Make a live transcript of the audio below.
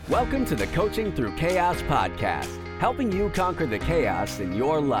Welcome to the Coaching Through Chaos podcast, helping you conquer the chaos in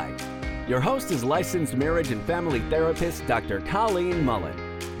your life. Your host is licensed marriage and family therapist, Dr. Colleen Mullen.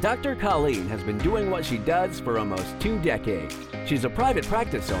 Dr. Colleen has been doing what she does for almost 2 decades. She's a private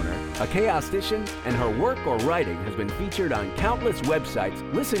practice owner, a chaostician, and her work or writing has been featured on countless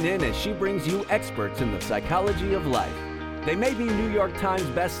websites. Listen in as she brings you experts in the psychology of life. They may be New York Times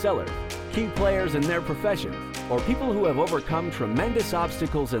bestsellers, key players in their professions, or people who have overcome tremendous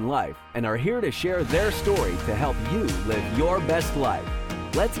obstacles in life and are here to share their story to help you live your best life.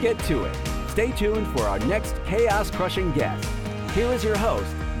 Let's get to it. Stay tuned for our next chaos-crushing guest. Here is your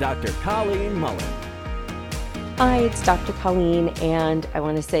host, Dr. Colleen Mullen. Hi, it's Dr. Colleen, and I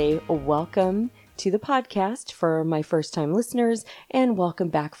want to say welcome to the podcast for my first-time listeners, and welcome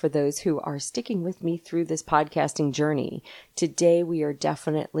back for those who are sticking with me through this podcasting journey. Today, we are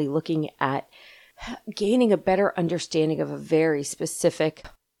definitely looking at gaining a better understanding of a very specific,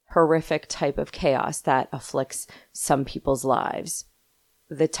 horrific type of chaos that afflicts some people's lives.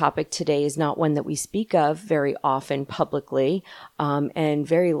 The topic today is not one that we speak of very often publicly, and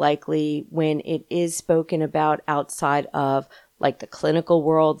very likely when it is spoken about outside of like the clinical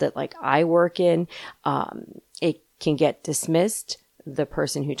world that like I work in, it can get dismissed. The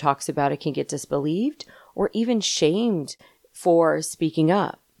person who talks about it can get disbelieved or even shamed for speaking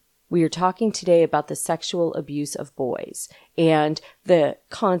up. We are talking today about the sexual abuse of boys and the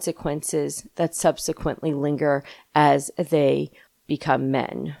consequences that subsequently linger as they become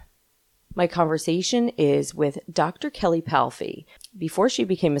men. My conversation is with Dr. Kelly Palfy. Before she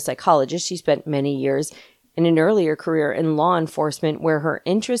became a psychologist, she spent many years in an earlier career in law enforcement where her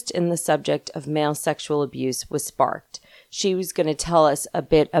interest in the subject of male sexual abuse was sparked. She was going to tell us a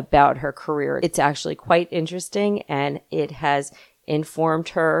bit about her career. It's actually quite interesting, and it has informed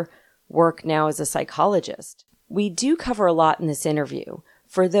her work now as a psychologist. We do cover a lot in this interview.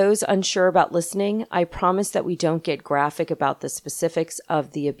 For those unsure about listening, I promise that we don't get graphic about the specifics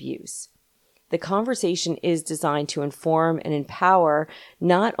of the abuse. The conversation is designed to inform and empower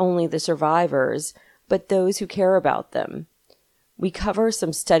not only the survivors, but those who care about them. We cover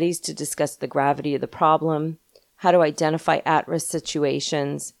some studies to discuss the gravity of the problem, how to identify at-risk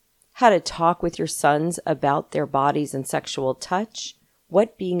situations, how to talk with your sons about their bodies and sexual touch,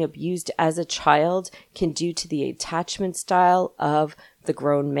 what being abused as a child can do to the attachment style of the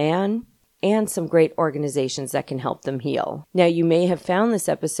grown man, and some great organizations that can help them heal. Now, you may have found this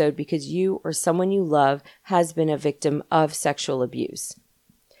episode because you or someone you love has been a victim of sexual abuse.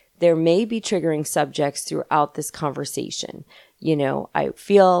 There may be triggering subjects throughout this conversation. You know, I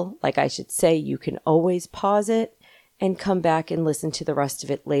feel like I should say you can always pause it and come back and listen to the rest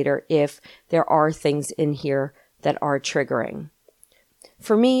of it later if there are things in here that are triggering.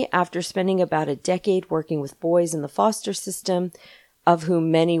 For me, after spending about a decade working with boys in the foster system, of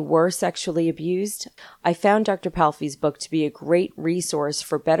whom many were sexually abused, I found Dr. Palfy's book to be a great resource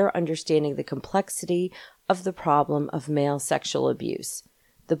for better understanding the complexity of the problem of male sexual abuse.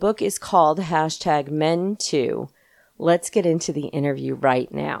 The book is called #Men2. Let's get into the interview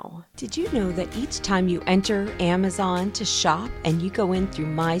right now. Did you know that each time you enter Amazon to shop and you go in through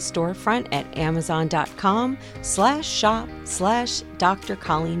my storefront at amazon.com/shop/Dr.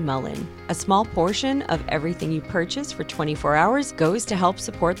 Colleen Mullen, a small portion of everything you purchase for 24 hours goes to help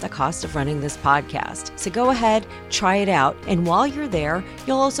support the cost of running this podcast. So go ahead, try it out. And while you're there,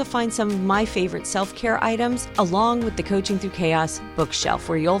 you'll also find some of my favorite self-care items along with the Coaching Through Chaos bookshelf,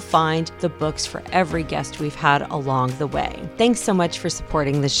 where you'll find the books for every guest we've had along the way. Thanks so much for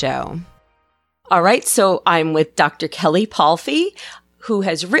supporting the show. All right, so I'm with Dr. Kelly Palfy, who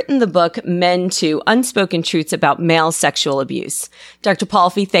has written the book Men2: Unspoken Truths About Male Sexual Abuse. Dr.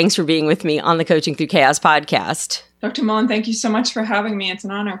 Palfy, thanks for being with me on the Coaching Through Chaos podcast. Dr. Mullen, thank you so much for having me. It's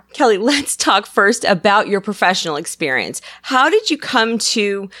an honor. Kelly, let's talk first about your professional experience. How did you come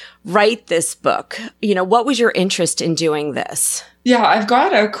to write this book? You know, what was your interest in doing this? Yeah, I've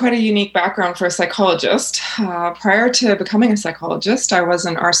got quite a unique background for a psychologist. Prior to becoming a psychologist, I was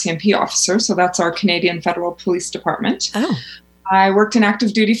an RCMP officer, so that's our Canadian Federal Police Department. Oh. I worked in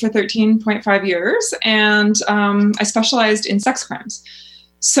active duty for 13.5 years, and I specialized in sex crimes.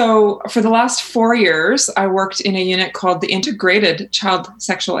 So for the last 4 years, I worked in a unit called the Integrated Child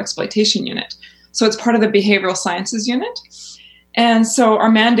Sexual Exploitation Unit. So it's part of the Behavioral Sciences Unit. And so our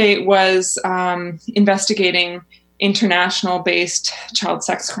mandate was investigating international-based child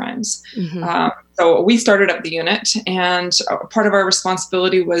sex crimes. Mm-hmm. So we started up the unit, and part of our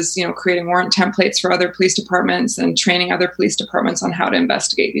responsibility was, creating warrant templates for other police departments and training other police departments on how to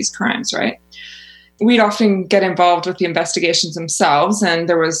investigate these crimes, right? We'd often get involved with the investigations themselves, and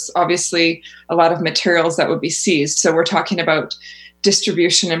there was obviously a lot of materials that would be seized. So we're talking about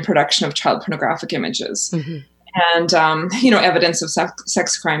distribution and production of child pornographic images. And, evidence of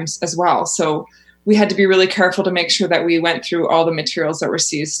sex crimes as well. So we had to be really careful to make sure that we went through all the materials that were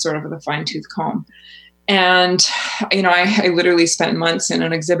seized sort of with a fine-tooth comb. And, I literally spent months in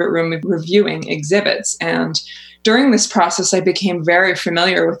an exhibit room reviewing exhibits. And during this process, I became very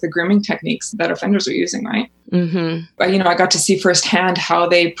familiar with the grooming techniques that offenders are using, right? I got to see firsthand how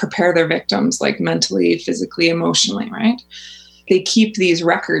they prepare their victims, like mentally, physically, emotionally, right? They keep these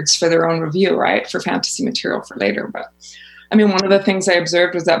records for their own review, right? For fantasy material for later. But one of the things I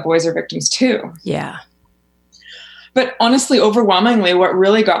observed was that boys are victims too. Yeah. But honestly, overwhelmingly, what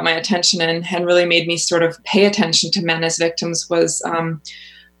really got my attention and really made me sort of pay attention to men as victims was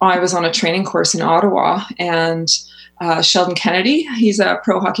I was on a training course in Ottawa, and Sheldon Kennedy, he's a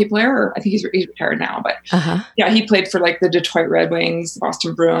pro hockey player, or I think he's retired now, but he played for like the Detroit Red Wings, the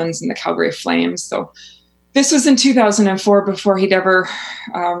Boston Bruins, and the Calgary Flames. So this was in 2004 before he'd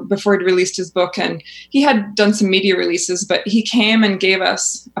released his book, and he had done some media releases, but he came and gave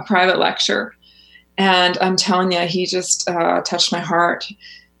us a private lecture. And I'm telling you, he just touched my heart.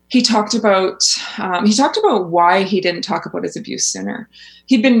 He talked about why he didn't talk about his abuse sooner.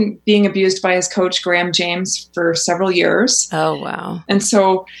 He'd been being abused by his coach, Graham James, for several years. Oh, wow. And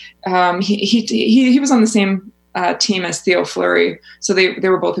so he was on the same team as Theo Fleury. So they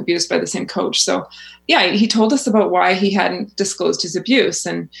were both abused by the same coach. So yeah, he told us about why he hadn't disclosed his abuse.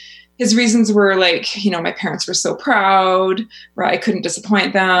 And his reasons were like, my parents were so proud, right? I couldn't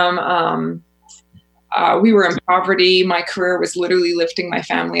disappoint them. We were in poverty. My career was literally lifting my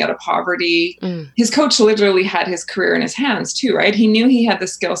family out of poverty. His coach literally had his career in his hands too, right? He knew he had the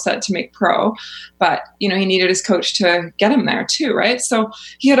skill set to make pro, but he needed his coach to get him there too, right? So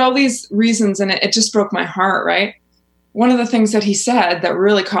he had all these reasons, and it just broke my heart, right? One of the things that he said that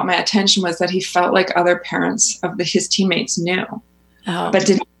really caught my attention was that he felt like other parents of his teammates knew, but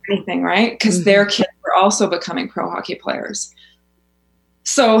didn't do anything, right? Because their kids were also becoming pro hockey players.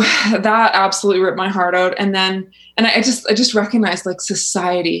 So that absolutely ripped my heart out. And I just recognized like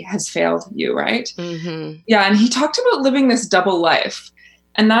society has failed you, right? Yeah. And he talked about living this double life.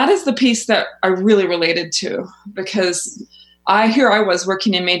 And that is the piece that I really related to, because I was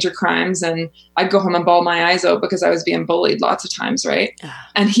working in major crimes, and I'd go home and bawl my eyes out because I was being bullied lots of times. Right.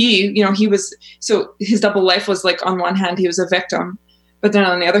 And so his double life was like, on one hand, he was a victim, but then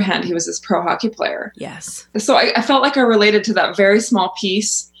on the other hand, he was this pro hockey player. Yes. So I felt like I related to that very small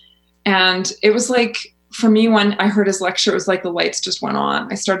piece. And it was like, for me, when I heard his lecture, it was like the lights just went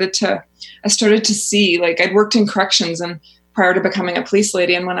on. I started to see, like, I'd worked in corrections and prior to becoming a police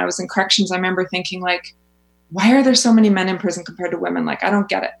lady. And when I was in corrections, I remember thinking like, why are there so many men in prison compared to women? Like, I don't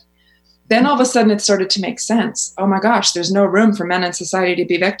get it. Then all of a sudden it started to make sense. Oh my gosh, there's no room for men in society to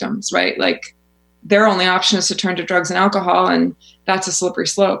be victims, right? Like, their only option is to turn to drugs and alcohol, and that's a slippery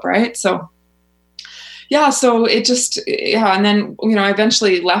slope, right? So yeah, so it just, and then, I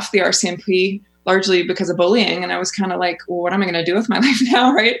eventually left the RCMP largely because of bullying, and I was kind of like, well, what am I going to do with my life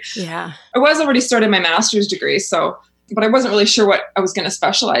now, right? Yeah. I was already started my master's degree, but I wasn't really sure what I was going to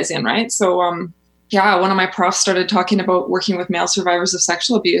specialize in, right? So one of my profs started talking about working with male survivors of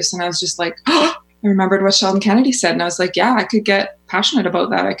sexual abuse, and I was just like, I remembered what Sheldon Kennedy said, and I was like, yeah, I could get passionate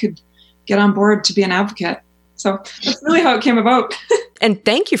about that. I could get on board to be an advocate. So that's really how it came about. And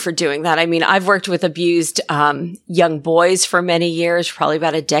thank you for doing that. I mean, I've worked with abused young boys for many years, probably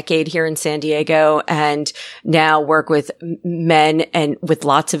about a decade here in San Diego, and now work with men and with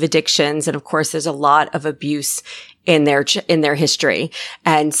lots of addictions. And of course, there's a lot of abuse in their history.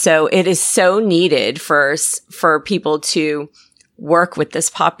 And so it is so needed for people to work with this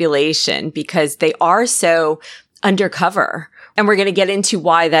population because they are so undercover. And we're going to get into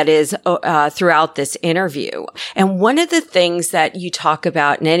why that is throughout this interview. And one of the things that you talk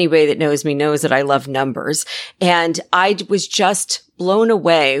about, and anybody that knows me knows that I love numbers. And I was just blown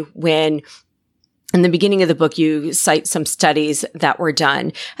away when in the beginning of the book, you cite some studies that were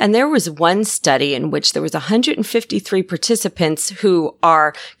done. And there was one study in which there was 153 participants who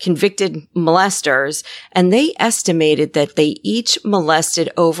are convicted molesters, and they estimated that they each molested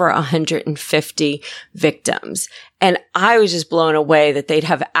over 150 victims. And I was just blown away that they'd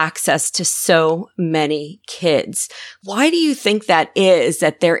have access to so many kids. Why do you think that is,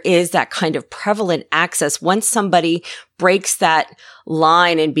 that there is that kind of prevalent access once somebody breaks that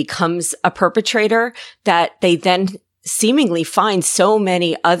line and becomes a perpetrator, that they then seemingly find so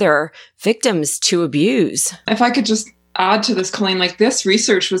many other victims to abuse? If I could just add to this, Colleen, like this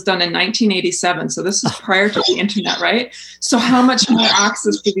research was done in 1987. So this is prior to the internet, right? So how much more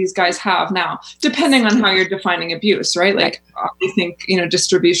access do these guys have now, depending on how you're defining abuse, right? Like I think,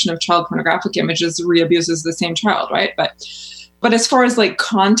 distribution of child pornographic images re-abuses the same child, right? But But as far as like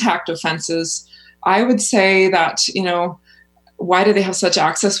contact offenses, I would say that, why do they have such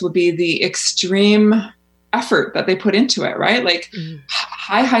access would be the extreme effort that they put into it, right? Like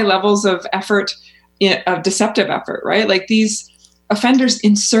high levels of effort, of deceptive effort, right? Like these offenders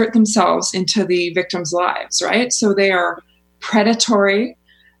insert themselves into the victims' lives, right? So they are predatory.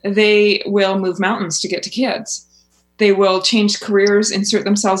 They will move mountains to get to kids. They will change careers, insert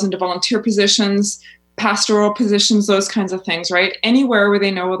themselves into volunteer positions, pastoral positions, those kinds of things, right? Anywhere where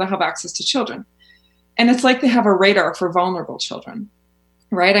they know they'll have access to children. And it's like they have a radar for vulnerable children,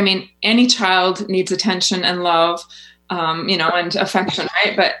 right? I mean, any child needs attention and love, and affection,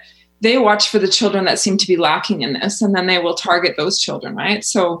 right? But they watch for the children that seem to be lacking in this, and then they will target those children, right?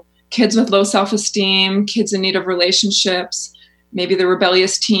 So kids with low self-esteem, kids in need of relationships, maybe the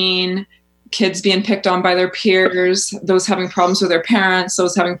rebellious teen, kids being picked on by their peers, those having problems with their parents,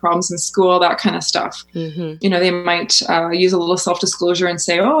 those having problems in school, that kind of stuff. Mm-hmm. They might use a little self-disclosure and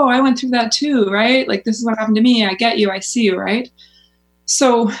say, oh, I went through that too, right? Like, this is what happened to me. I get you. I see you, right?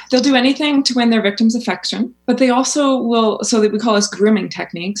 So they'll do anything to win their victim's affection, but they also will, so that we call this grooming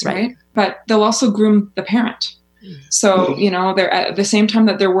techniques, right? But they'll also groom the parent. So, they're at the same time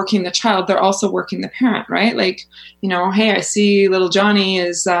that they're working the child, they're also working the parent, right? Like, hey, I see little Johnny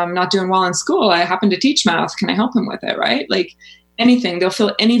is not doing well in school. I happen to teach math. Can I help him with it, right? Like anything, they'll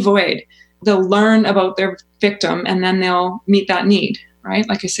fill any void. They'll learn about their victim and then they'll meet that need, right?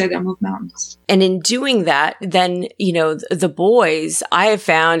 Like I said, they'll move mountains. And in doing that, then, the boys, I have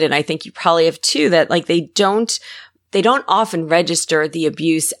found, and I think you probably have too, that like they don't often register the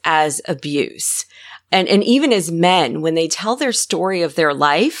abuse as abuse. And even as men, when they tell their story of their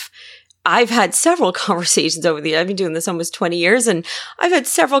life, I've had several conversations I've been doing this almost 20 years, and I've had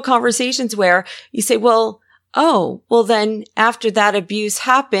several conversations where you say, well, then after that abuse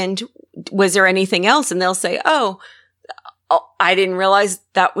happened, was there anything else? And they'll say, oh, I didn't realize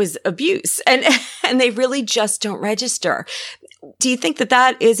that was abuse. And they really just don't register. Do you think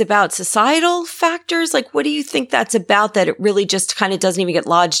that is about societal factors? Like, what do you think that's about, that it really just kind of doesn't even get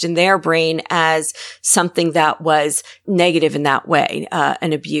lodged in their brain as something that was negative in that way,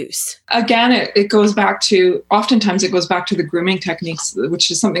 an abuse? Again, it goes back to, oftentimes it goes back to the grooming techniques,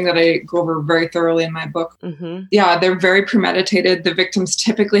 which is something that I go over very thoroughly in my book. Mm-hmm. Yeah, they're very premeditated. The victims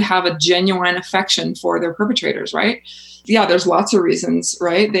typically have a genuine affection for their perpetrators, right? Yeah, there's lots of reasons,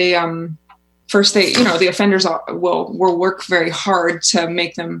 right? They, first, the offenders will work very hard to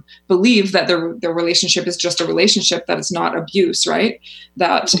make them believe that their relationship is just a relationship, that it's not abuse, right?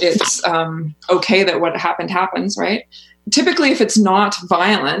 That it's okay that what happened happens, right? Typically, if it's not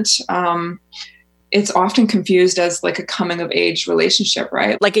violent, it's often confused as like a coming of age relationship,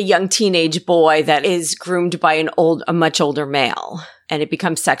 right? Like a young teenage boy that is groomed by a much older male, and it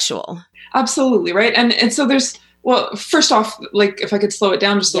becomes sexual. Absolutely, right? And so there's, well, first off, like if I could slow it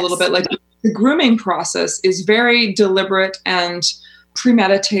down just a little bit, like the grooming process is very deliberate and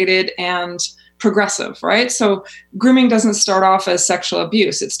premeditated and progressive, right? So grooming doesn't start off as sexual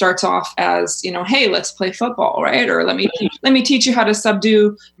abuse. It starts off as, hey, let's play football, right? Or let me teach you how to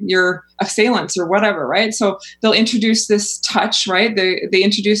subdue your assailants or whatever, right? So they'll introduce this touch, right? They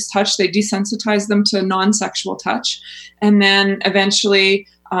introduce touch, they desensitize them to non-sexual touch, and then eventually,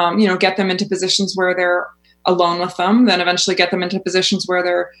 get them into positions where they're alone with them, then eventually get them into positions where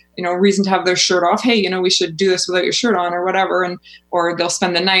they're, reason to have their shirt off. Hey, we should do this without your shirt on or whatever. Or they'll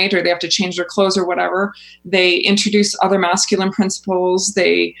spend the night, or they have to change their clothes or whatever. They introduce other masculine principles.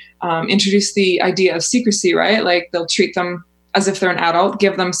 They introduce the idea of secrecy, right? Like they'll treat them as if they're an adult,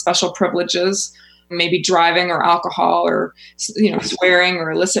 give them special privileges, maybe driving or alcohol or, swearing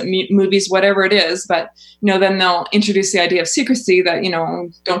or illicit movies, whatever it is. But, then they'll introduce the idea of secrecy that,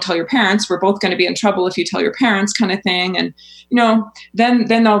 don't tell your parents. We're both going to be in trouble if you tell your parents, kind of thing. And, then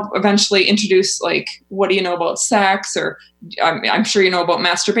they'll eventually introduce like, what do you know about sex? Or I'm sure you know about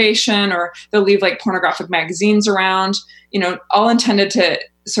masturbation, or they'll leave like pornographic magazines around, all intended to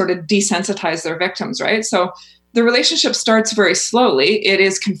sort of desensitize their victims, right? So the relationship starts very slowly. It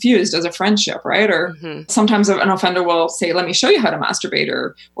is confused as a friendship, right? Or sometimes an offender will say, let me show you how to masturbate,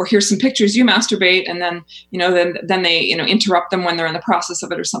 or here's some pictures, you masturbate. And then, then they, interrupt them when they're in the process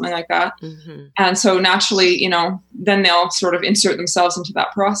of it or something like that. Mm-hmm. And so naturally, then they'll sort of insert themselves into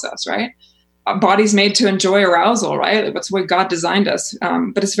that process, right? A body's made to enjoy arousal, right? That's the way God designed us.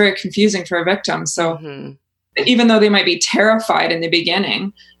 But it's very confusing for a victim. So even though they might be terrified in the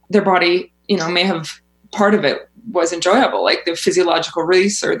beginning, their body, may have, part of it was enjoyable, like the physiological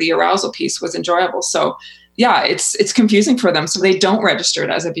release or the arousal piece was enjoyable. So yeah, it's confusing for them. So they don't register it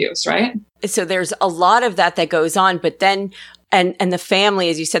as abuse, right? So there's a lot of that goes on, but then, and the family,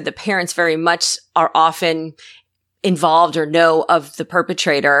 as you said, the parents very much are often involved or know of the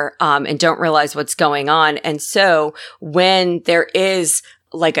perpetrator and don't realize what's going on. And so when there is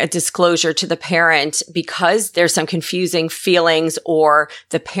like a disclosure to the parent because there's some confusing feelings or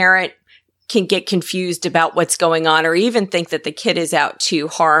the parent can get confused about what's going on or even think that the kid is out to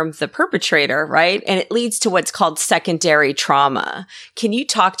harm the perpetrator, right? And it leads to what's called secondary trauma. Can you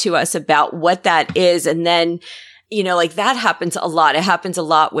talk to us about what that is? And then, like that happens a lot. It happens a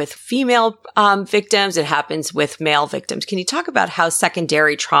lot with female victims. It happens with male victims. Can you talk about how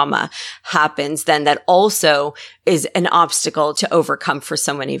secondary trauma happens then that also is an obstacle to overcome for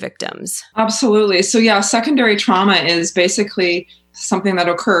so many victims? Absolutely. So yeah, secondary trauma is basically something that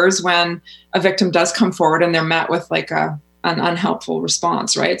occurs when a victim does come forward and they're met with like an unhelpful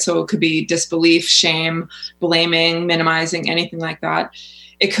response, right? So it could be disbelief, shame, blaming, minimizing, anything like that.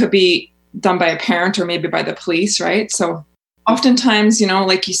 It could be done by a parent or maybe by the police, right? So oftentimes,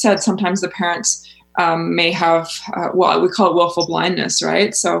 like you said, sometimes the parents may have, we call it willful blindness,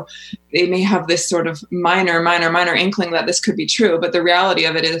 right? So they may have this sort of minor inkling that this could be true. But the reality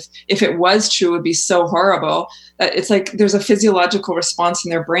of it is, if it was true, it would be so horrible that it's like there's a physiological response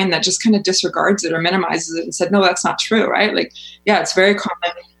in their brain that just kind of disregards it or minimizes it and said, no, that's not true, right? Like, yeah, it's very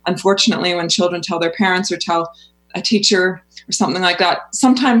common, unfortunately, when children tell their parents or tell a teacher or something like that.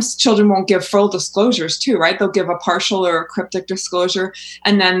 Sometimes children won't give full disclosures too, right? They'll give a partial or a cryptic disclosure,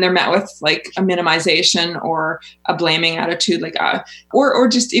 and then they're met with like a minimization or a blaming attitude, like or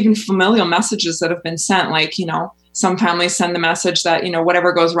just even familial messages that have been sent, like, some families send the message that,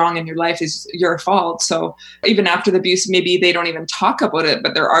 whatever goes wrong in your life is your fault. So even after the abuse, maybe they don't even talk about it,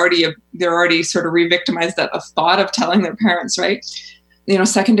 but they're already sort of re-victimized at the thought of telling their parents, right?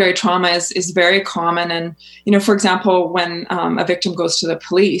 Secondary trauma is very common. And, for example, when a victim goes to the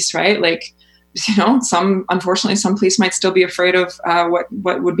police, right? Like, unfortunately, some police might still be afraid of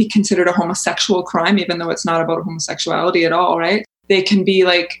what would be considered a homosexual crime, even though it's not about homosexuality at all, right? They can be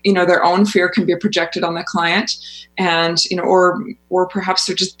like, their own fear can be projected on the client, and, or perhaps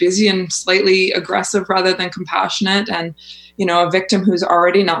they're just busy and slightly aggressive rather than compassionate. And, a victim who's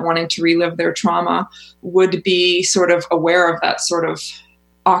already not wanting to relive their trauma would be sort of aware of that sort of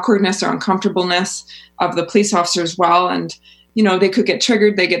awkwardness or uncomfortableness of the police officer as well. And, they could get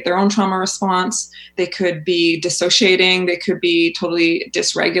triggered. They get their own trauma response. They could be dissociating. They could be totally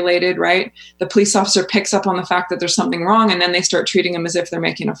dysregulated, right? The police officer picks up on the fact that there's something wrong, and then they start treating them as if they're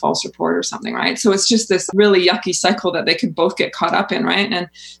making a false report or something, right? So it's just this really yucky cycle that they could both get caught up in, right? And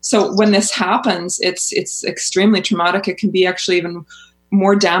so when this happens, it's extremely traumatic. It can be actually even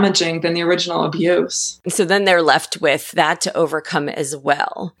more damaging than the original abuse. So then they're left with that to overcome as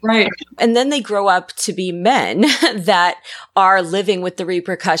well. Right. And then they grow up to be men that are living with the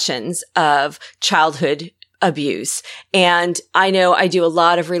repercussions of childhood abuse. And I know I do a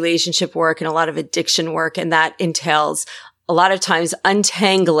lot of relationship work and a lot of addiction work, and that entails a lot of times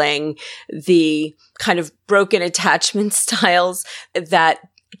untangling the kind of broken attachment styles that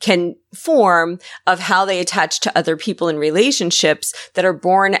can form of how they attach to other people in relationships that are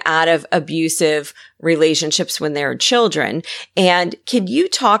born out of abusive relationships when they're children. And can you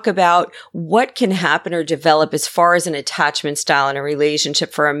talk about what can happen or develop as far as an attachment style in a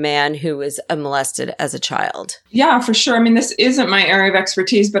relationship for a man who was molested as a child? Yeah, for sure. I mean, this isn't my area of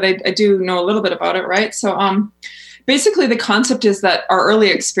expertise, but I do know a little bit about it, right? So, basically the concept is that our early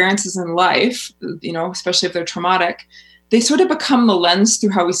experiences in life, especially if they're traumatic, they sort of become the lens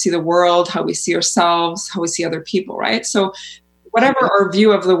through how we see the world, how we see ourselves, how we see other people, right? So whatever our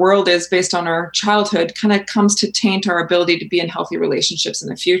view of the world is based on our childhood kind of comes to taint our ability to be in healthy relationships in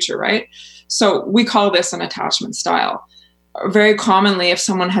the future, right? So we call this an attachment style. Very commonly, if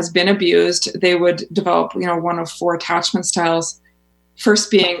someone has been abused, they would develop, one of 4 attachment styles. First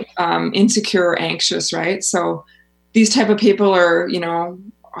being insecure or anxious, right? So these type of people are,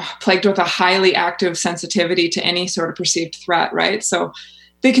 plagued with a highly active sensitivity to any sort of perceived threat, right? So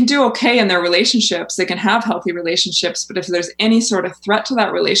they can do okay in their relationships. They can have healthy relationships, but if there's any sort of threat to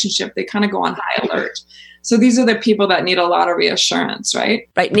that relationship, they kind of go on high alert. So these are the people that need a lot of reassurance, right?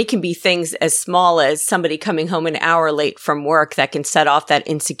 Right. And it can be things as small as somebody coming home an hour late from work that can set off that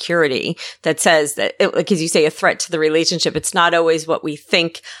insecurity that says that, like as you say, a threat to the relationship. It's not always what we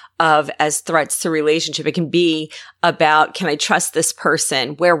think of as threats to relationship. It can be about, can I trust this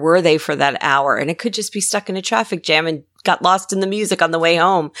person? Where were they for that hour? And it could just be stuck in a traffic jam and got lost in the music on the way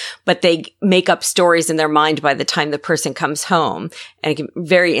home, but they make up stories in their mind by the time the person comes home, and it can be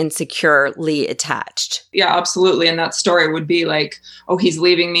very insecurely attached. Yeah, absolutely. And that story would be like, oh, he's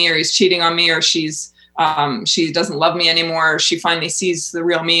leaving me, or he's cheating on me, or she's she doesn't love me anymore. She finally sees the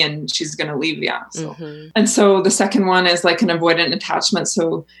real me and she's going to leave. Yeah. So, And so the second one is like an avoidant attachment.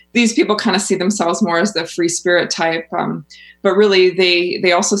 So these people kind of see themselves more as the free spirit type. But really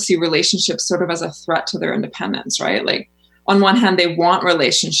they also see relationships sort of as a threat to their independence, right? Like on one hand, they want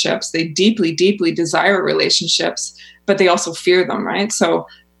relationships. They deeply, deeply desire relationships, but they also fear them, right? So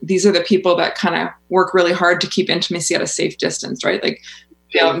these are the people that kind of work really hard to keep intimacy at a safe distance, right? Like,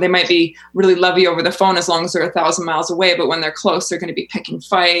 they might be really love you over the phone as long as they're 1,000 miles away, but when they're close, they're going to be picking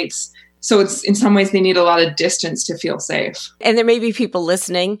fights. So it's in some ways they need a lot of distance to feel safe. And there may be people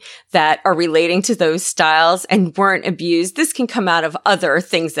listening that are relating to those styles and weren't abused. This can come out of other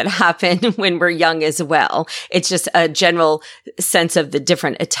things that happen when we're young as well. It's just a general sense of the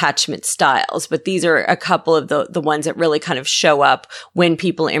different attachment styles. But these are a couple of the ones that really kind of show up when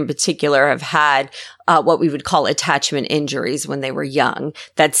people in particular have had what we would call attachment injuries when they were young.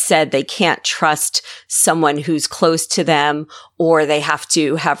 That said, they can't trust someone who's close to them, or they have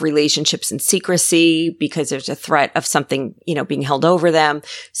to have relationships in secrecy because there's a threat of something, being held over them.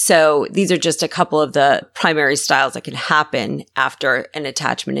 So these are just a couple of the primary styles that can happen after an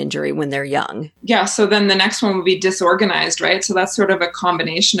attachment injury when they're young. Yeah. So then the next one would be disorganized, right? So that's sort of a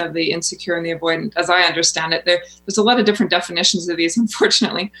combination of the insecure and the avoidant, as I understand it. There's a lot of different definitions of these,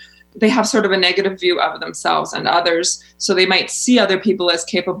 unfortunately. They have sort of a negative view of themselves and others. So they might see other people as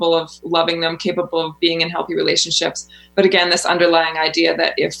capable of loving them, capable of being in healthy relationships. But again, this underlying idea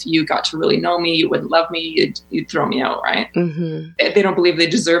that if you got to really know me, you wouldn't love me, you'd throw me out, right? They don't believe they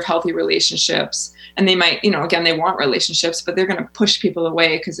deserve healthy relationships. And they might, again, they want relationships, but they're going to push people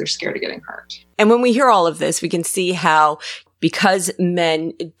away because they're scared of getting hurt. And when we hear all of this, we can see how because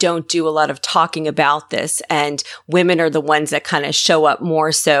men don't do a lot of talking about this and women are the ones that kind of show up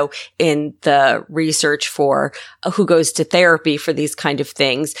more so in the research for who goes to therapy for these kind of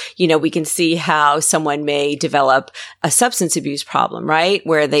things, we can see how someone may develop a substance abuse problem, right?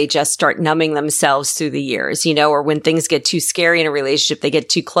 Where they just start numbing themselves through the years, or when things get too scary in a relationship, they get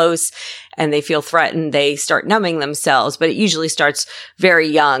too close and they feel threatened, they start numbing themselves. But it usually starts very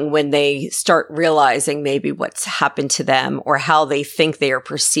young when they start realizing maybe what's happened to them or how they think they are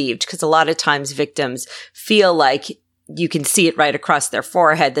perceived. Because a lot of times victims feel like you can see it right across their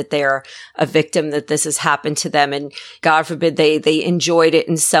forehead that they're a victim, that this has happened to them. And God forbid they enjoyed it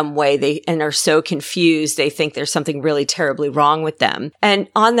in some way and are so confused. They think there's something really terribly wrong with them. And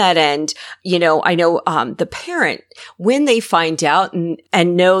on that end, I know the parent, when they find out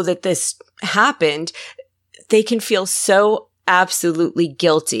and know that this happened, they can feel so absolutely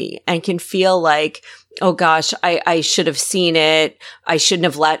guilty and can feel like, oh gosh, I should have seen it. I shouldn't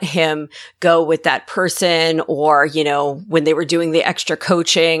have let him go with that person. Or, when they were doing the extra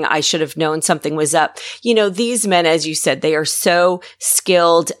coaching, I should have known something was up. These men, as you said, they are so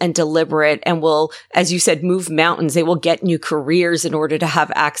skilled and deliberate and will, as you said, move mountains. They will get new careers in order to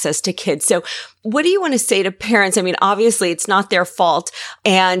have access to kids. So what do you want to say to parents? I mean, obviously it's not their fault.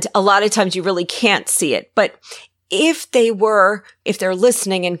 And a lot of times you really can't see it, but if they're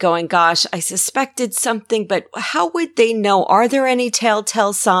listening and going, gosh, I suspected something, but how would they know? Are there any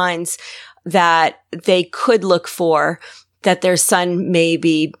telltale signs that they could look for that their son may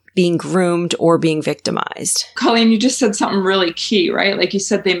be being groomed or being victimized? Colleen, you just said something really key, right? Like you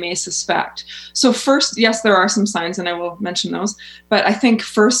said, they may suspect. So first, yes, there are some signs and I will mention those. But I think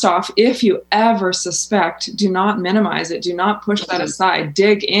first off, if you ever suspect, do not minimize it. Do not push that aside.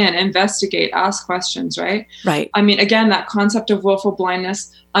 Dig in, investigate, ask questions, right? Right. I mean, again, that concept of willful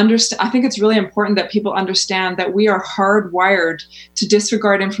blindness, I think it's really important that people understand that we are hardwired to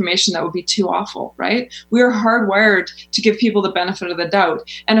disregard information that would be too awful, right? We are hardwired to give people the benefit of the doubt.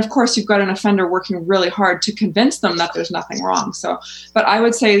 And of course, you've got an offender working really hard to convince them that there's nothing wrong. So, but I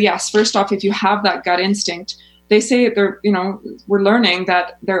would say, yes, first off, if you have that gut instinct, they say we're learning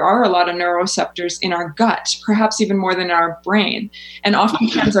that there are a lot of neuroreceptors in our gut, perhaps even more than our brain. And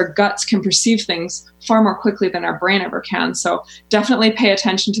oftentimes our guts can perceive things far more quickly than our brain ever can. So definitely pay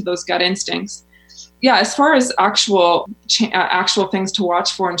attention to those gut instincts. Yeah, as far as actual things to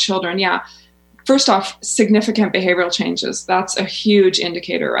watch for in children, yeah. First off, significant behavioral changes. That's a huge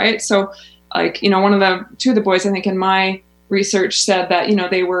indicator, right? So like, two of the boys, I think in my research said that,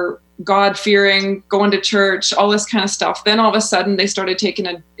 they were God-fearing, going to church, all this kind of stuff. Then all of a sudden they started taking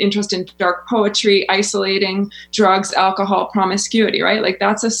an interest in dark poetry, isolating, drugs, alcohol, promiscuity, right? Like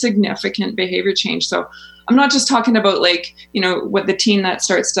that's a significant behavior change. So I'm not just talking about what the teen that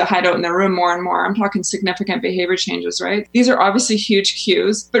starts to hide out in their room more and more. I'm talking significant behavior changes, right? These are obviously huge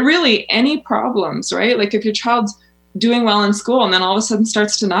cues, but really any problems, right? Like if your child's doing well in school and then all of a sudden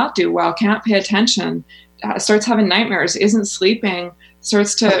starts to not do well, can't pay attention, starts having nightmares, isn't sleeping,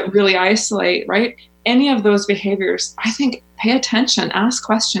 starts to really isolate, right? any of those behaviors, I think pay attention, ask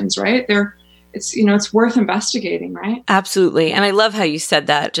questions, right? It's worth investigating, right? Absolutely. And I love how you said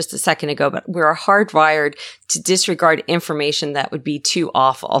that just a second ago, but we're hardwired to disregard information that would be too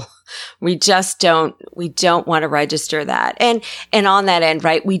awful. We don't want to register that. And on that end,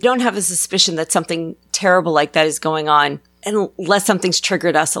 right, we don't have a suspicion that something terrible like that is going on unless something's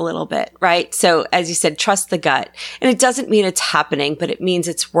triggered us a little bit, right? So as you said, trust the gut. And it doesn't mean it's happening, but it means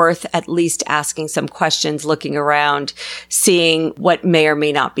it's worth at least asking some questions, looking around, seeing what may or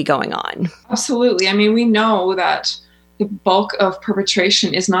may not be going on. Absolutely. I mean, we know that the bulk of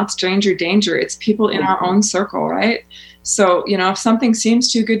perpetration is not stranger danger. It's people in our own circle, right? So, if something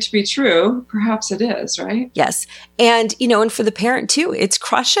seems too good to be true, perhaps it is, right? Yes. And, and for the parent too, it's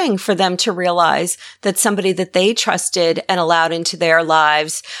crushing for them to realize that somebody that they trusted and allowed into their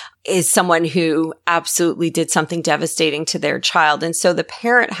lives is someone who absolutely did something devastating to their child. And so the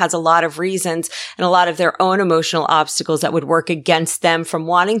parent has a lot of reasons and a lot of their own emotional obstacles that would work against them from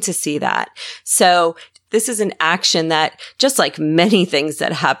wanting to see that. So this is an action that, just like many things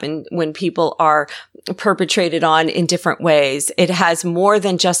that happen when people are perpetrated on in different ways, it has more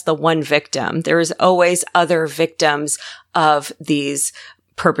than just the one victim. There is always other victims of these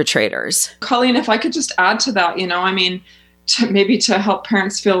perpetrators. Colleen, if I could just add to that, to help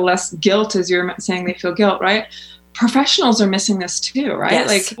parents feel less guilt, as you're saying they feel guilt, right? Professionals are missing this too, right? Yes.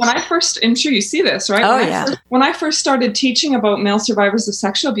 Like when I first, I'm sure you see this, right? Oh, When I first started teaching about male survivors of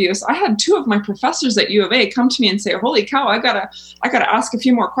sexual abuse, I had two of my professors at U of A come to me and say, holy cow, I gotta ask a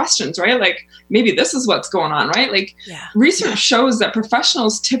few more questions, right? Like maybe this is what's going on, right? Like research shows that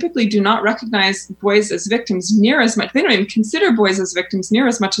professionals typically do not recognize boys as victims near as much. They don't even consider boys as victims near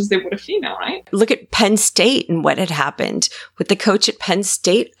as much as they would a female, right? Look at Penn State and what had happened with the coach at Penn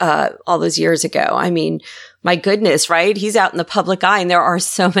State all those years ago. I mean, my goodness, right? He's out in the public eye, and there are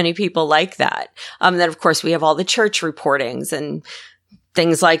so many people like that. Then, of course, we have all the church reportings and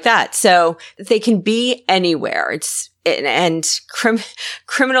things like that. So they can be anywhere.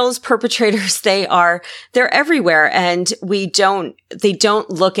 Criminals, perpetrators, they're everywhere, and they don't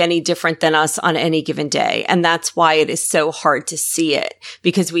look any different than us on any given day. And that's why it is so hard to see it,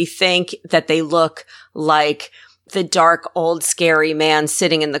 because we think that they look like the dark, old, scary man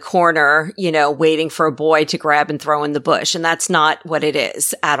sitting in the corner, waiting for a boy to grab and throw in the bush. And that's not what it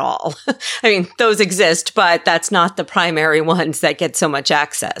is at all. I mean, those exist, but that's not the primary ones that get so much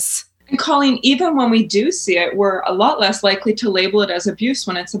access. And Colleen, even when we do see it, we're a lot less likely to label it as abuse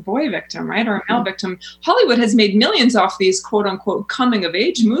when it's a boy victim, right? Or a male victim. Hollywood has made millions off these quote unquote coming of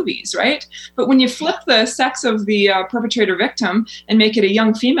age movies, right? But when you flip the sex of the perpetrator victim and make it a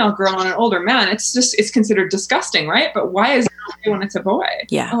young female girl and an older man, it's considered disgusting, right? But why is it okay when it's a boy?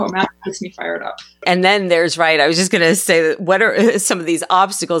 Yeah. Oh, man, that gets me fired up. And then I was just going to say that what are some of these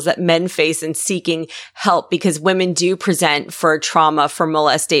obstacles that men face in seeking help? Because women do present for trauma, for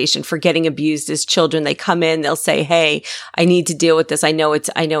molestation, for getting abused as children. They come in, they'll say, hey, I need to deal with this. I know it's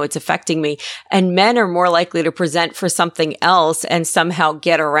affecting me. And men are more likely to present for something else and somehow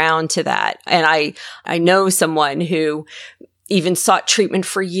get around to that. And I know someone who even sought treatment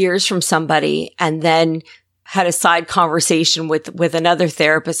for years from somebody and then had a side conversation with another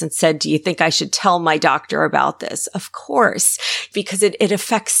therapist and said, do you think I should tell my doctor about this? Of course, because it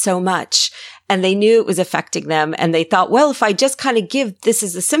affects so much. And they knew it was affecting them. And they thought, well, if I just kind of give this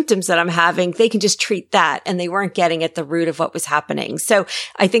is the symptoms that I'm having, they can just treat that. And they weren't getting at the root of what was happening. So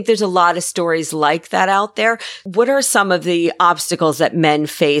I think there's a lot of stories like that out there. What are some of the obstacles that men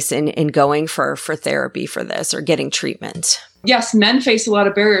face in going for therapy for this or getting treatment? Yes, men face a lot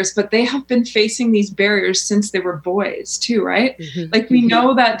of barriers, but they have been facing these barriers since they were boys too, right? Mm-hmm. Like we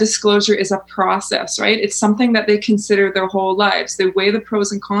know that disclosure is a process, right? It's something that they consider their whole lives. They weigh the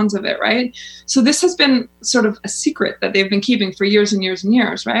pros and cons of it, right? So this has been sort of a secret that they've been keeping for years and years and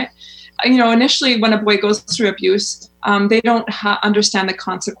years, right? Initially when a boy goes through abuse, they don't understand the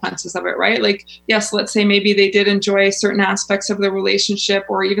consequences of it, right? Like, yes, let's say maybe they did enjoy certain aspects of the relationship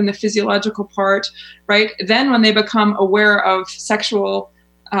or even the physiological part, right? Then when they become aware of sexual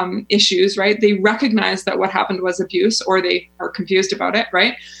issues, right, they recognize that what happened was abuse or they are confused about it,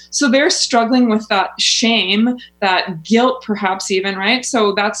 right? So they're struggling with that shame, that guilt perhaps even, right?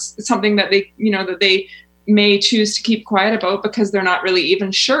 So that's something that they, that they may choose to keep quiet about because they're not really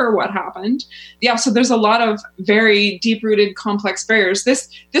even sure what happened. Yeah, so there's a lot of very deep-rooted complex barriers. This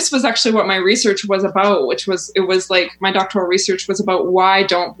was actually what my research was about, it was like my doctoral research was about why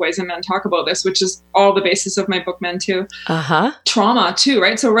don't boys and men talk about this, which is all the basis of my book, Men Too. Uh-huh. Trauma too,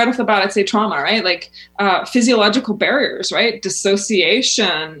 right? So right off the bat, I'd say trauma, right? Like physiological barriers, right?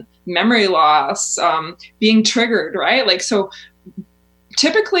 Dissociation, memory loss, being triggered, right? Like, so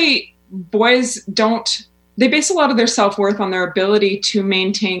typically boys they base a lot of their self-worth on their ability to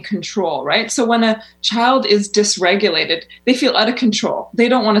maintain control, right? So when a child is dysregulated, they feel out of control. They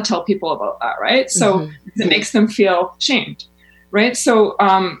don't want to tell people about that, right? So it makes them feel shamed, right? So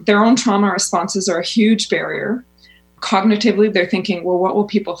their own trauma responses are a huge barrier. Cognitively, they're thinking, well, what will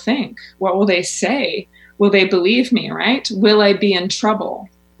people think? What will they say? Will they believe me, right? Will I be in trouble,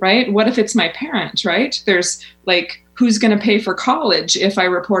 right? What if it's my parent, right? There's like, who's going to pay for college if I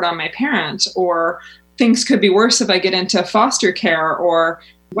report on my parent? Or things could be worse if I get into foster care, or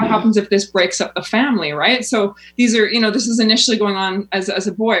what happens if this breaks up the family, right? So these are, this is initially going on as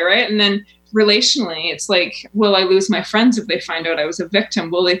a boy, right? And then relationally, it's like, will I lose my friends if they find out I was a victim?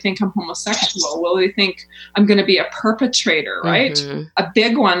 Will they think I'm homosexual? Will they think I'm going to be a perpetrator, right? A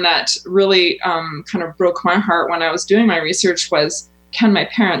big one that really kind of broke my heart when I was doing my research was, can my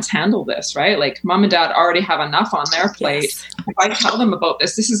parents handle this, right? Like mom and dad already have enough on their plate. Yes. If I tell them about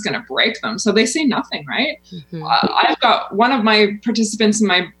this is going to break them. So they say nothing, right? I've got one of my participants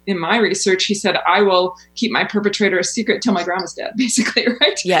in my research. He said, I will keep my perpetrator a secret till my grandma's dead, basically,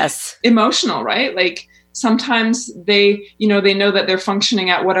 right? Yes. Emotional, right? Like sometimes they know that they're functioning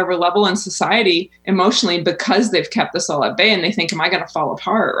at whatever level in society emotionally because they've kept this all at bay, and they think, am I going to fall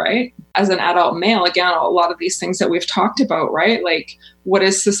apart, right? As an adult male, again, a lot of these things that we've talked about, right? Like, what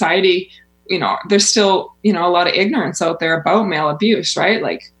is society? There's still, a lot of ignorance out there about male abuse, right?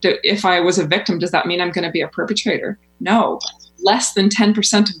 Like, if I was a victim, does that mean I'm going to be a perpetrator? No. Less than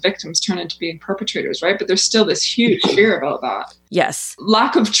 10% of victims turn into being perpetrators, right? But there's still this huge fear about that. Yes.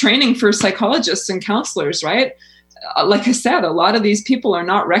 Lack of training for psychologists and counselors, right? Like I said, a lot of these people are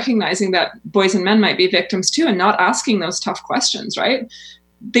not recognizing that boys and men might be victims too, and not asking those tough questions, right?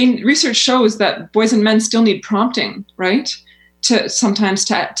 Research shows that boys and men still need prompting, right? To sometimes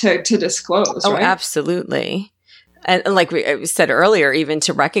to disclose. Oh, right? Absolutely. And like we said earlier, even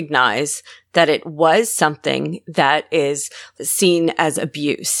to recognize that it was something that is seen as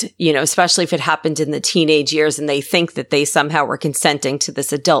abuse, especially if it happened in the teenage years and they think that they somehow were consenting to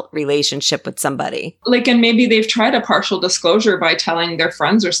this adult relationship with somebody. Like, and maybe they've tried a partial disclosure by telling their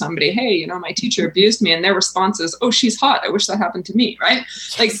friends or somebody, hey, my teacher abused me. And their response is, oh, she's hot. I wish that happened to me, right?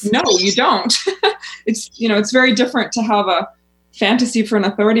 Yes. Like, no, you don't. It's very different to have a fantasy for an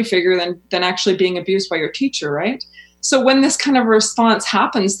authority figure than actually being abused by your teacher, right? So when this kind of response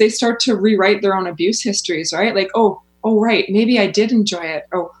happens, they start to rewrite their own abuse histories, right? Like, oh, right, maybe I did enjoy it.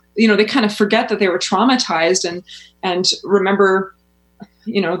 Oh, they kind of forget that they were traumatized and remember,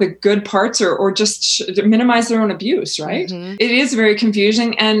 the good parts or just minimize their own abuse, right? Mm-hmm. It is very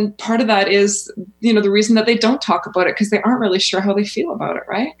confusing. And part of that is, the reason that they don't talk about it, because they aren't really sure how they feel about it,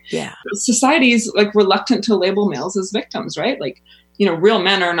 right? Yeah. Society is like reluctant to label males as victims, right? Like, real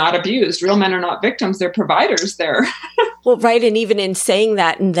men are not abused. Real men are not victims. They're providers there. Well, right. And even in saying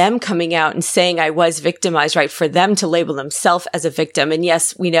that and them coming out and saying I was victimized, right, for them to label themselves as a victim. And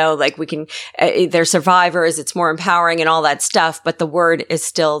yes, we know like we can, they're survivors. It's more empowering and all that stuff. But the word is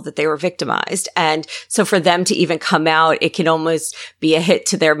still that they were victimized. And so for them to even come out, it can almost be a hit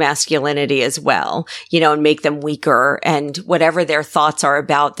to their masculinity as well, and make them weaker and whatever their thoughts are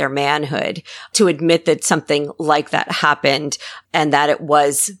about their manhood, to admit that something like that happened and that it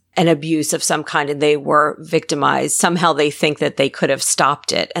was an abuse of some kind and they were victimized. Somehow they think that they could have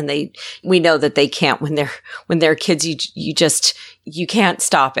stopped it. And we know that they can't when they're kids. You can't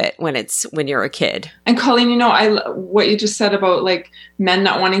stop it when you're a kid. And Colleen, what you just said about like men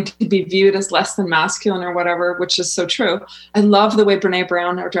not wanting to be viewed as less than masculine or whatever, which is so true. I love the way Brene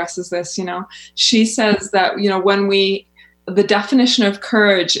Brown addresses this. She says that, the definition of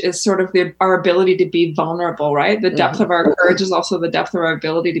courage is sort of our ability to be vulnerable, right? The depth of our courage is also the depth of our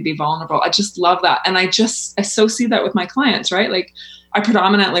ability to be vulnerable. I just love that. And I so see that with my clients, right? Like I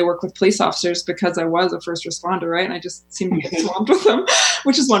predominantly work with police officers because I was a first responder, right? And I just seem to get swamped with them,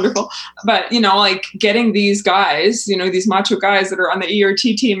 which is wonderful. But, like getting these guys, these macho guys that are on the ERT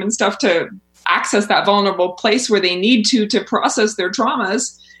team and stuff to access that vulnerable place where they need to process their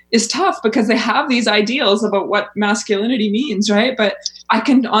traumas is tough because they have these ideals about what masculinity means, right? But I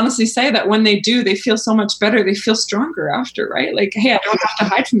can honestly say that when they do, they feel so much better. They feel stronger after, right? Like, hey, I don't have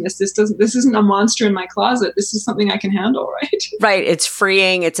to hide from this. This isn't a monster in my closet. This is something I can handle, right? Right. It's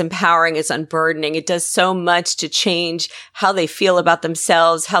freeing. It's empowering. It's unburdening. It does so much to change how they feel about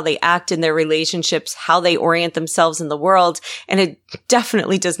themselves, how they act in their relationships, how they orient themselves in the world. And it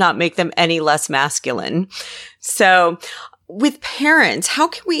definitely does not make them any less masculine. So with parents, how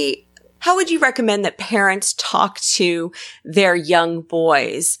would you recommend that parents talk to their young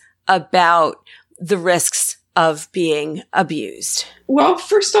boys about the risks of being abused? Well,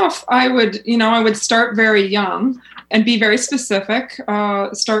 first off, I would start very young and be very specific.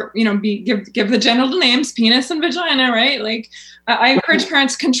 Start, give the genital names, penis and vagina, right? Like I encourage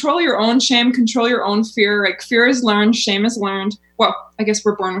parents, control your own shame, control your own fear. Like fear is learned, shame is learned. Well, I guess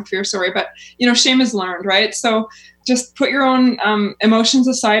we're born with fear, sorry, but shame is learned, right? So just put your own emotions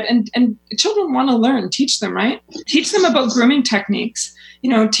aside, and children want to learn, teach them, right? Teach them about grooming techniques.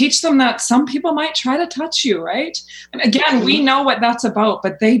 Teach them that some people might try to touch you, right? And again, we know what that's about,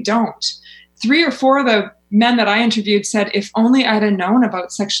 but they don't. 3 or 4 of the men that I interviewed said, if only I'd have known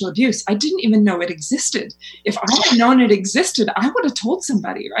about sexual abuse. I didn't even know it existed. If I had known it existed, I would have told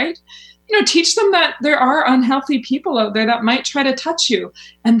somebody, right? Teach them that there are unhealthy people out there that might try to touch you,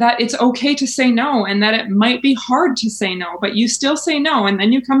 and that it's okay to say no, and that it might be hard to say no, but you still say no. And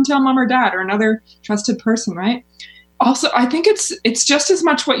then you come tell mom or dad or another trusted person, right? Also, I think it's just as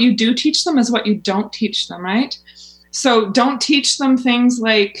much what you do teach them as what you don't teach them, right? So don't teach them things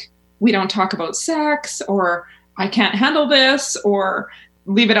like, we don't talk about sex, or I can't handle this, or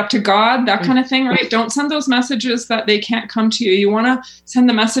leave it up to God, that kind of thing, right? Don't send those messages that they can't come to you. You want to send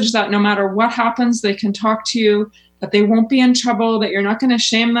the message that no matter what happens, they can talk to you, that they won't be in trouble, that you're not going to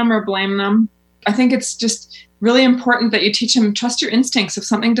shame them or blame them. I think it's just really important that you teach them, trust your instincts. If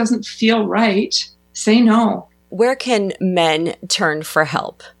something doesn't feel right, say no. Where can men turn for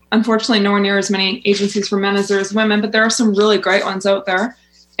help? Unfortunately, nowhere near as many agencies for men as there is women, but there are some really great ones out there.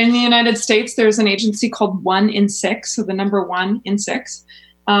 In the United States, there's an agency called 1 in 6, so the number 1 in 6.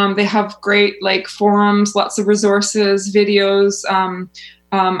 They have great forums, lots of resources, videos.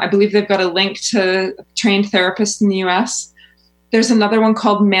 I believe they've got a link to trained therapists in the US. There's another one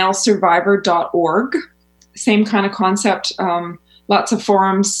called malesurvivor.org. Same kind of concept, lots of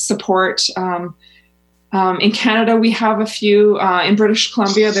forums, support. In Canada, we have a few. In British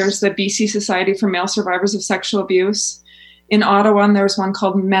Columbia, there's the BC Society for Male Survivors of Sexual Abuse. In Ottawa, there's one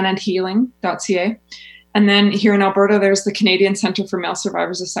called menandhealing.ca. And then here in Alberta, there's the Canadian Centre for Male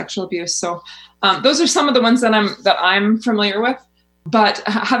Survivors of Sexual Abuse. So those are some of the ones that I'm familiar with. But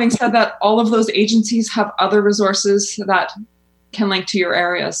having said that, all of those agencies have other resources that can link to your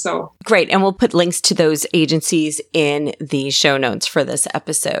area. So great. And we'll put links to those agencies in the show notes for this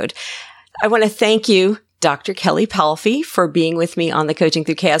episode. I want to thank you, Dr. Kelly Palfy, for being with me on the Coaching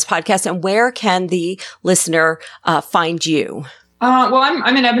Through Chaos podcast. And where can the listener find you? Well,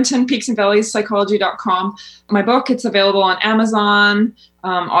 I'm in Edmonton, Peaks and Valleys, psychology.com. My book, it's available on Amazon,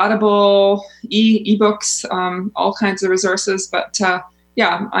 Audible, ebooks, all kinds of resources. But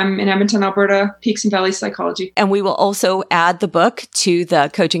I'm in Edmonton, Alberta, Peaks and Valleys Psychology. And we will also add the book to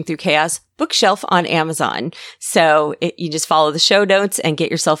the Coaching Through Chaos bookshelf on Amazon. So you just follow the show notes and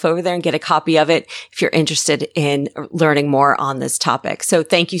get yourself over there and get a copy of it if you're interested in learning more on this topic. So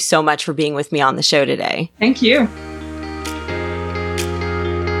thank you so much for being with me on the show today. Thank you.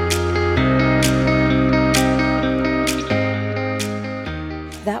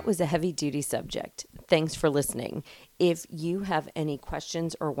 That was a heavy-duty subject. Thanks for listening. If you have any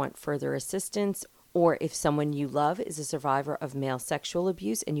questions or want further assistance, or if someone you love is a survivor of male sexual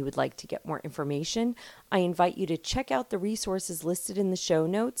abuse and you would like to get more information, I invite you to check out the resources listed in the show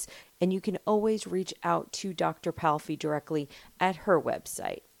notes, and you can always reach out to Dr. Palfy directly at her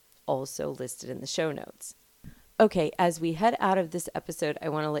website, also listed in the show notes. Okay, as we head out of this episode, I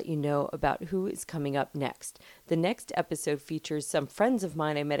want to let you know about who is coming up next. The next episode features some friends of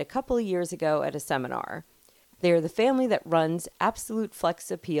mine I met a couple of years ago at a seminar. They are the family that runs Absolute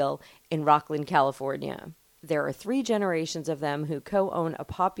Flex Appeal in Rocklin, California. There are 3 generations of them who co-own a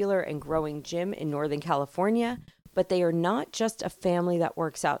popular and growing gym in Northern California, but they are not just a family that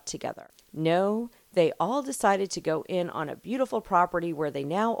works out together. No, they all decided to go in on a beautiful property where they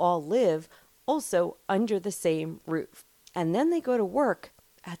now all live, also under the same roof. And then they go to work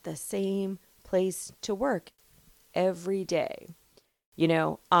at the same place to work every day.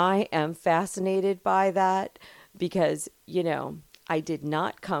 I am fascinated by that because, I did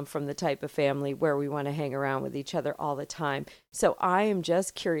not come from the type of family where we want to hang around with each other all the time. So I am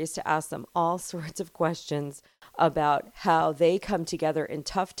just curious to ask them all sorts of questions about how they come together in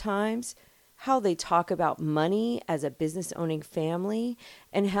tough times, how they talk about money as a business owning family,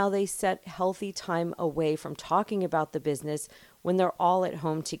 and how they set healthy time away from talking about the business when they're all at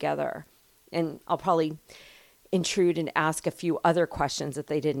home together. And I'll probably intrude and ask a few other questions that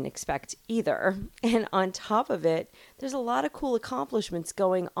they didn't expect either. And on top of it, there's a lot of cool accomplishments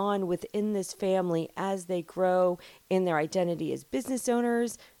going on within this family as they grow in their identity as business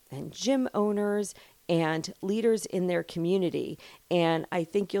owners and gym owners and leaders in their community. And I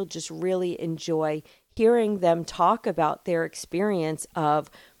think you'll just really enjoy hearing them talk about their experience of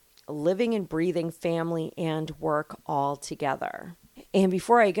living and breathing family and work all together. And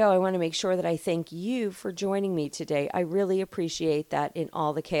before I go, I want to make sure that I thank you for joining me today. I really appreciate that in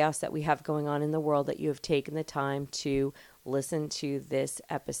all the chaos that we have going on in the world, that you have taken the time to listen to this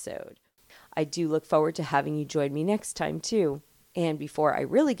episode. I do look forward to having you join me next time too. And before I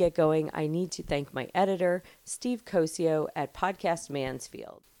really get going, I need to thank my editor, Steve Cosio at Podcast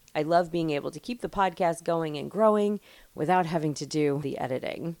Mansfield. I love being able to keep the podcast going and growing without having to do the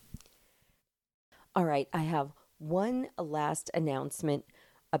editing. All right, I have one last announcement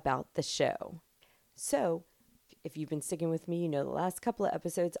about the show. So, if you've been sticking with me, you know the last couple of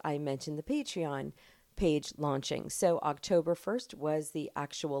episodes I mentioned the Patreon page launching. So October 1st was the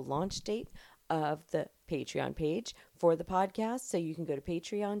actual launch date of the Patreon page for the podcast. So you can go to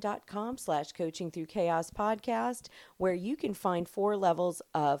patreon.com/coaching through chaos podcast, where you can find 4 levels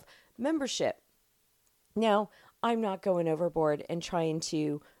of membership. Now, I'm not going overboard and trying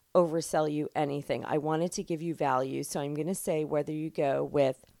to oversell you anything. I wanted to give you value. So I'm going to say whether you go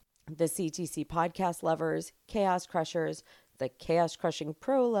with the CTC Podcast Lovers, Chaos Crushers, the Chaos Crushing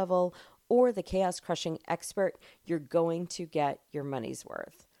Pro level, or the Chaos Crushing Expert, you're going to get your money's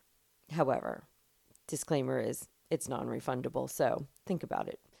worth. However, disclaimer is it's non-refundable. So think about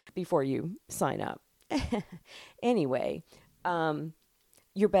it before you sign up. Anyway,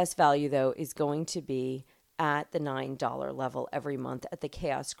 your best value though is going to be at the $9 level every month at the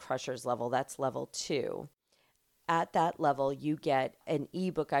Chaos Crushers level. That's level 2. At that level, you get an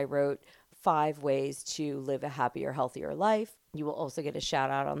ebook I wrote, 5 ways to live a happier, healthier life. You will also get a shout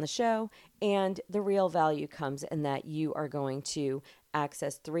out on the show. And the real value comes in that you are going to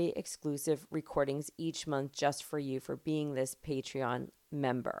access 3 exclusive recordings each month just for you for being this Patreon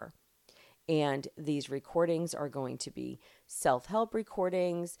member. And these recordings are going to be self-help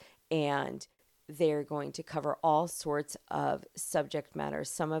recordings, and they're going to cover all sorts of subject matters.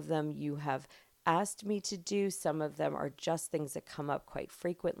 Some of them you have asked me to do. Some of them are just things that come up quite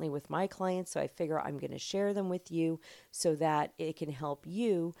frequently with my clients. So I figure I'm going to share them with you so that it can help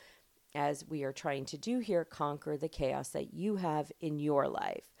you, as we are trying to do here, conquer the chaos that you have in your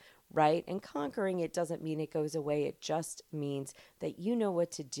life, right? And conquering it doesn't mean it goes away. It just means that you know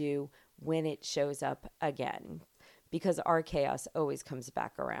what to do when it shows up again, because our chaos always comes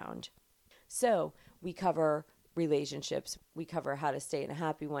back around. So we cover relationships. We cover how to stay in a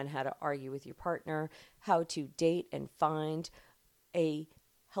happy one, how to argue with your partner, how to date and find a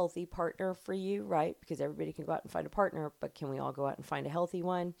healthy partner for you, right? Because everybody can go out and find a partner, but can we all go out and find a healthy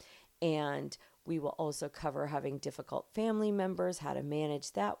one? And we will also cover having difficult family members, how to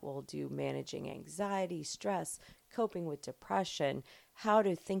manage that. We'll do managing anxiety, stress, coping with depression, how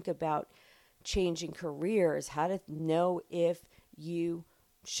to think about changing careers, how to know if you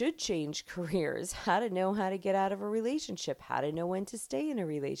should change careers, how to know how to get out of a relationship, how to know when to stay in a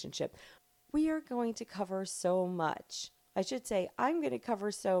relationship. We are going to cover so much. I should say I'm going to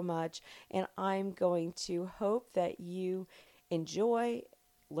cover so much, and I'm going to hope that you enjoy,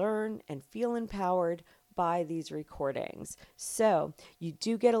 learn, and feel empowered by these recordings. So you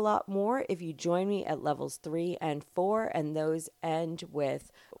do get a lot more if you join me at levels 3 and 4, and those end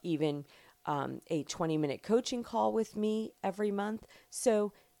with even a 20-minute coaching call with me every month.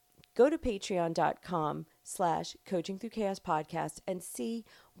 So go to patreon.com/coaching through chaos podcast and see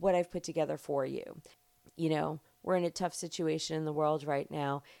what I've put together for you. You know, we're in a tough situation in the world right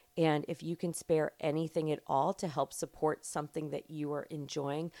now. And if you can spare anything at all to help support something that you are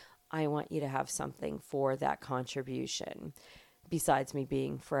enjoying, I want you to have something for that contribution, besides me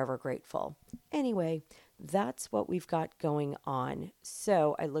being forever grateful. Anyway, that's what we've got going on.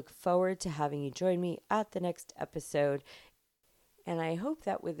 So I look forward to having you join me at the next episode. And I hope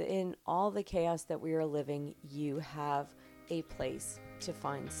that within all the chaos that we are living, you have a place to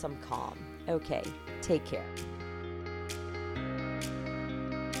find some calm. Okay, take care.